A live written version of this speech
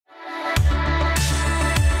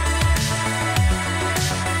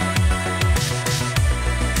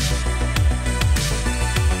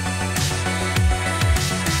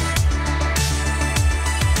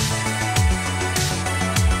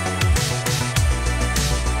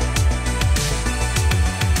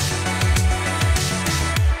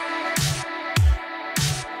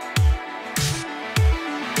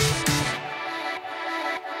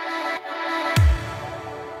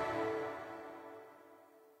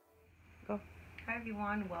Go. Hi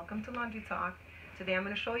everyone, welcome to Laundry Talk. Today I'm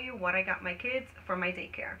going to show you what I got my kids for my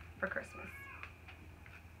daycare for Christmas.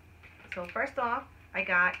 So first off, I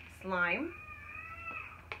got slime.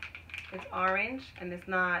 It's orange and it's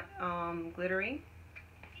not glittery.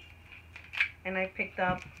 And I picked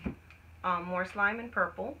up more slime in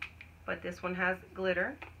purple, but this one has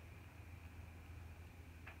glitter.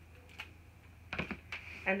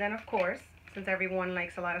 And then of course, since everyone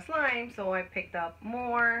likes a lot of slime, so I picked up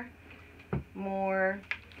more,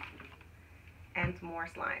 and more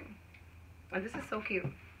slime. And this is so cute.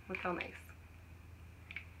 Look how nice.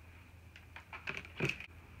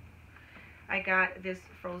 I got this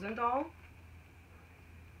Frozen doll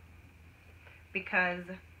because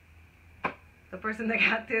the person that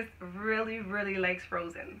got this really likes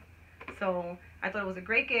Frozen. So I thought it was a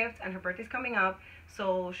great gift, and her birthday's coming up,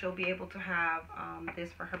 so she'll be able to have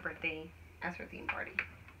this for her birthday as her theme party.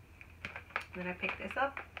 Then I picked this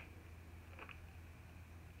up.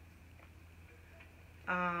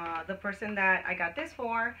 The person that I got this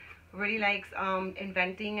for really likes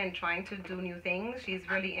inventing and trying to do new things. She's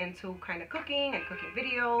really into kind of cooking and cooking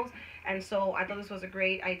videos, and so I thought this was a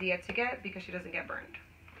great idea to get because she doesn't get burned.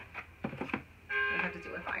 I have to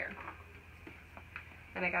do with fire.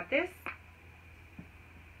 And I got this,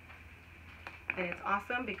 and it's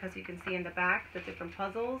awesome because you can see in the back the different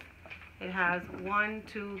puzzles. It has 1,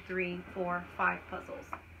 2, 3, 4, 5 puzzles.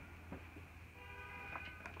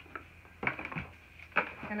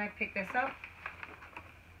 And I picked this up.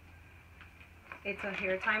 It's a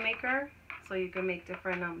hair tie maker, so you can make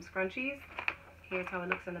different scrunchies. Here's how it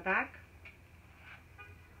looks in the back.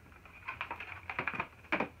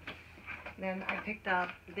 Then I picked up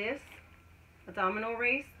this, a domino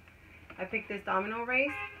race. I picked this domino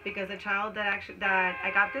race because the child that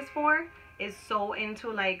I got this for is so into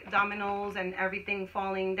like dominoes and everything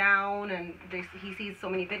falling down, and he sees so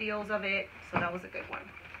many videos of it, so that was a good one.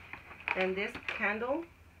 Then this candle.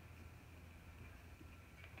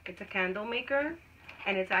 It's a candle maker,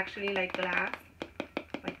 and it's actually like glass,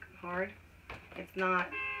 like hard. It's not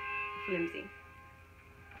flimsy.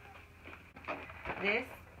 This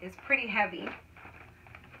is pretty heavy,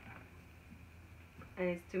 and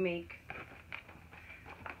it's to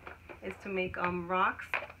make rocks,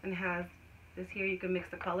 and has this here. You can mix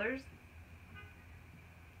the colors.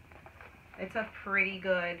 It's a pretty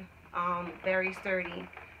good, very sturdy,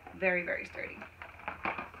 very sturdy.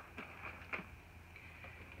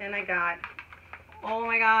 Then I got, oh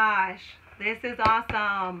my gosh, this is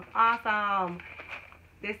awesome, awesome.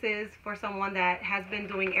 This is for someone that has been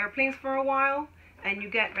doing airplanes for a while, and you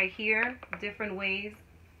get right here different ways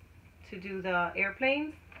to do the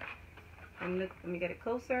airplanes. And look, let me get it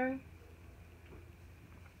closer.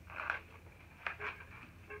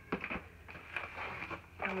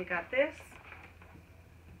 And we got this.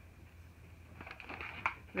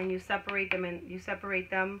 Then you separate them, and you separate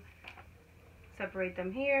them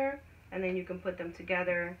here, and then you can put them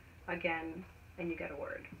together again and you get a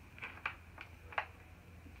word.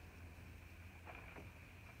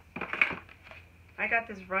 I got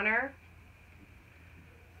this runner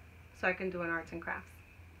so I can do an arts and crafts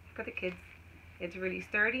for the kids. It's really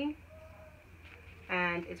sturdy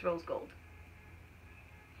and it's rose gold.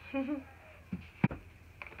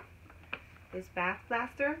 This bath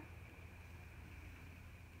blaster.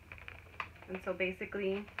 And so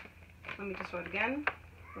basically, let me just show it again,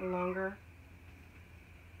 a little longer.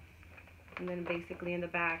 And then basically in the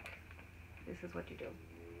back, this is what you do.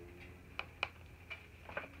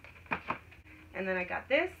 And then I got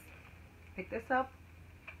this, pick this up.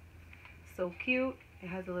 So cute. It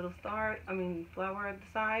has a little flower at the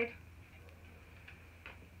side.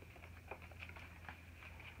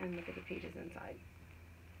 And look at the pages inside.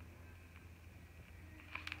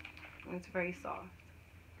 And it's very soft.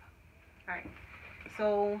 Alright,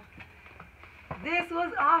 so this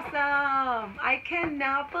was awesome. I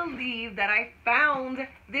cannot believe that I found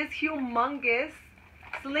this humongous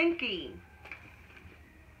Slinky.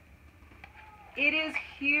 It is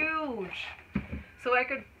huge. So I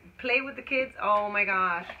could play with the kids. Oh my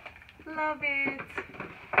gosh. Love it.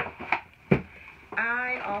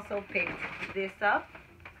 I also picked this up.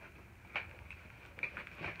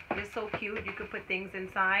 It's so cute. You could put things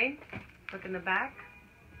inside. Look in the back.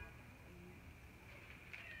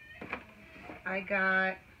 I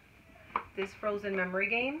got this Frozen memory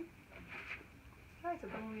game.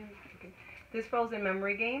 This Frozen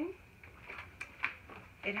memory game.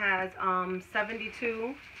 It has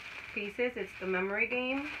 72 pieces. It's the memory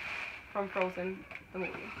game from Frozen, the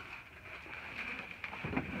movie.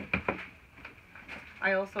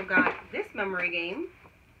 I also got this memory game,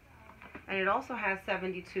 and it also has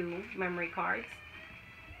 72 memory cards.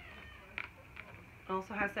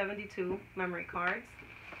 Also has 72 memory cards.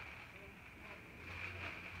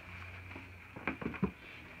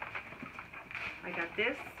 I got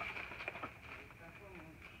this.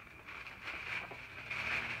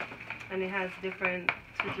 And it has different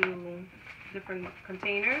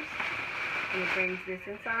containers. And it brings this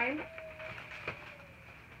inside.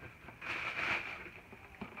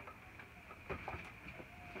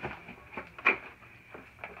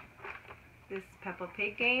 This Peppa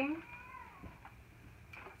Pig game.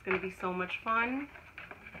 It's going to be so much fun.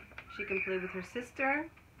 She can play with her sister.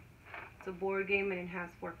 It's a board game and it has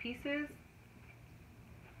 4 pieces.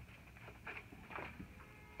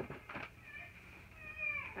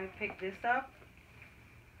 I picked this up.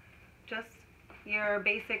 Just your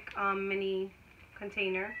basic mini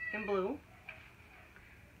container in blue.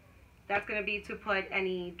 That's going to be to put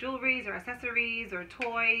any jewelries or accessories or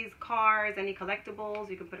toys, cars, any collectibles.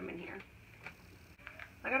 You can put them in here.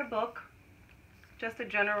 I got a book. Just a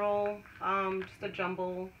general, just a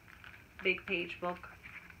jumbo big page book.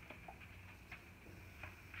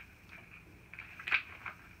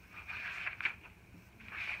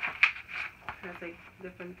 Has like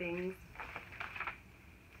different things.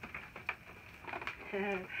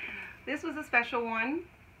 This was a special one.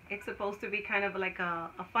 It's supposed to be kind of like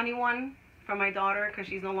a funny one for my daughter because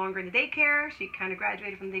she's no longer in the daycare. She kind of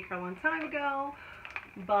graduated from daycare a long time ago,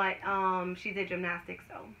 but she did gymnastics,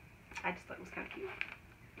 so I just thought it was kind of cute.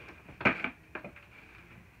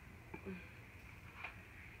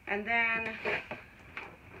 And then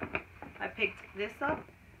I picked this up,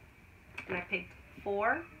 and I picked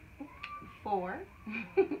four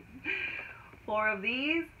of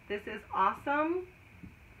these. This is awesome.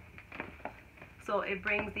 So it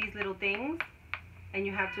brings these little things, and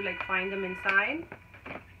you have to like find them inside.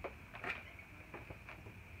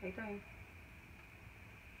 How you doing?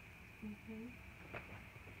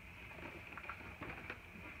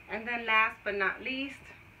 And then last but not least,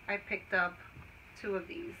 I picked up 2 of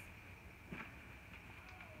these.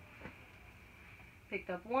 Picked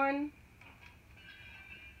up one,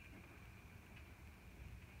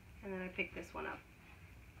 and then I picked this one up.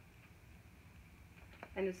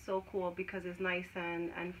 And it's so cool because it's nice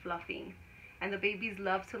and fluffy. And the babies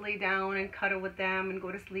love to lay down and cuddle with them and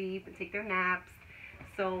go to sleep and take their naps.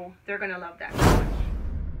 So they're gonna love that.